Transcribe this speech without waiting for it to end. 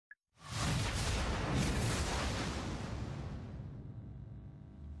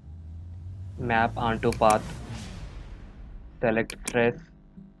Map onto path. Select stress.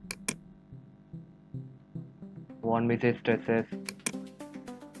 One misses stresses.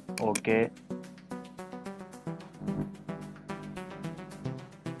 OK.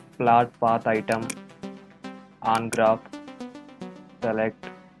 Plot path item on graph. Select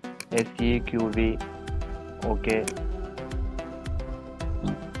SEQV. OK.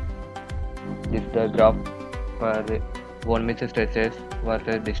 This is the graph for one misses stresses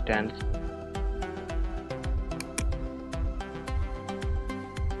versus distance.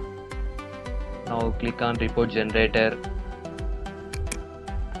 Now click on report generator.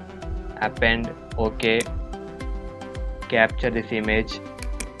 Append. OK. Capture this image.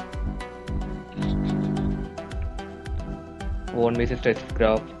 One misses stress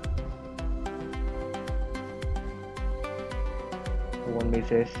graph. One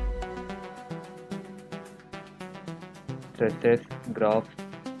misses stresses graph.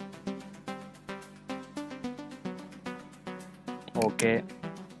 OK.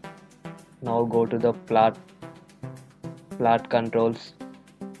 Now go to the plot controls.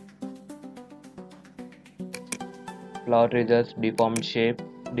 Plot results, deformed shape,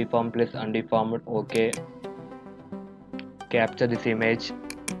 deformed plus undeformed. OK. Capture this image.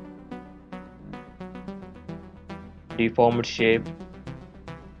 Deformed shape.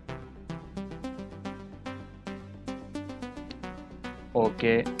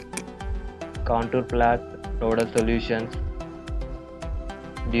 OK. Contour plot, nodal solutions,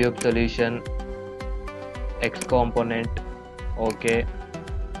 Diope solution, X component. OK.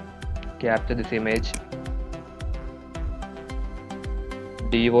 Capture this image.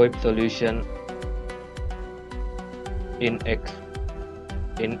 Diope solution in X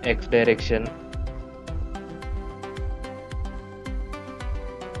direction.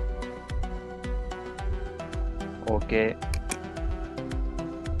 OK.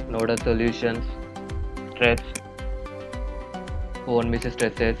 Nodal solutions, stress, one misses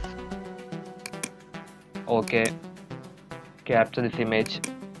stresses. OK. Capture this image.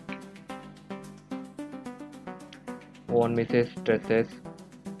 One misses stresses.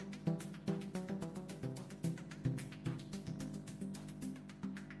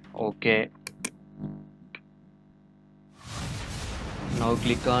 OK. Now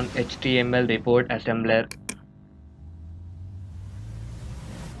click on HTML report assembler.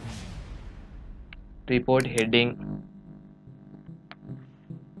 Report heading.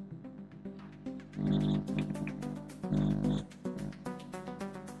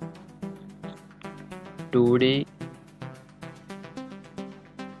 "2D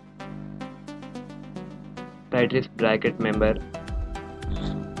title bracket member."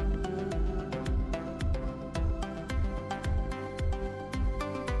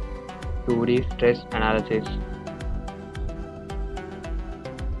 "2D stress analysis."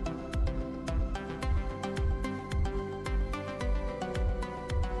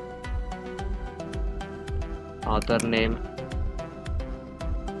 Author name.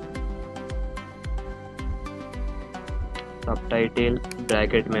 Subtitle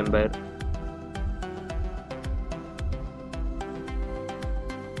bracket member.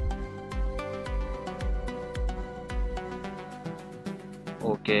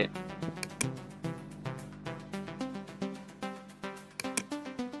 OK.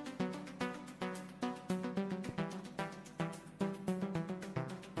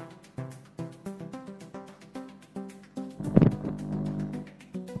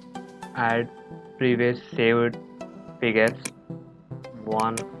 Add previous saved figures.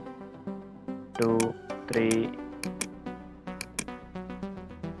 1, 2, 3,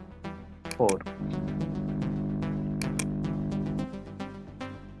 4.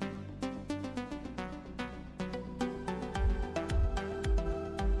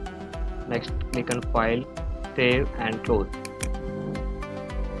 Next, click on File, Save and Close.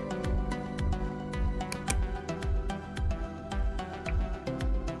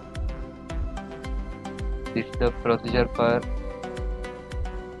 This is the procedure for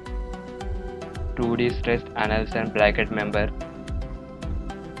 2D stress analysis and bracket member.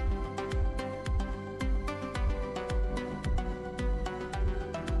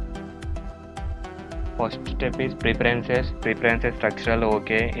 First step is preferences structural.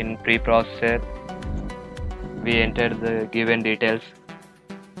 OK. In preprocessor, we enter the given details.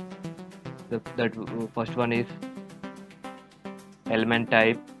 That first one is element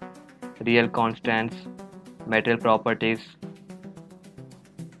type, real constants, material properties.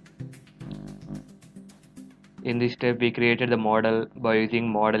 In this step, we created the model by using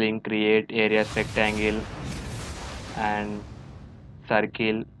modeling, create areas, rectangle and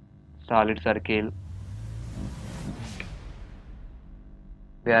circle, solid circle.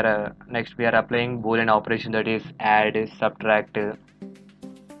 Next we are applying Boolean operation, that is add, subtract.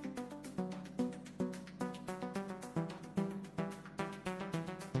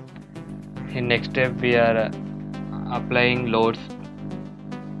 In next step we are applying loads,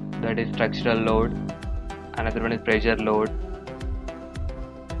 that is structural load, another one is pressure load.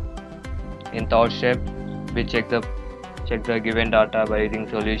 In third step we check the given data by using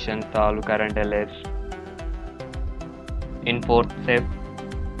solution, solve current LS. In fourth step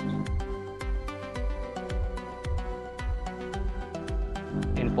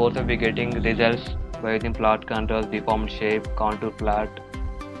we getting results by using plot controls, deformed shape, contour plot,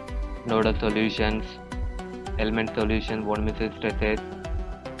 nodal solutions, element solution, volumetric stresses.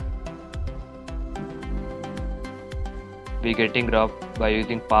 We getting graph by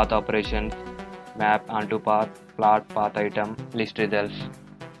using path operations, map onto path, plot path item, list results.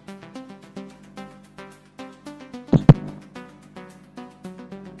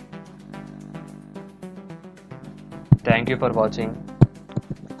 Thank you for watching.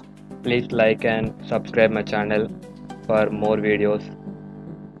 Please like and subscribe my channel for more videos.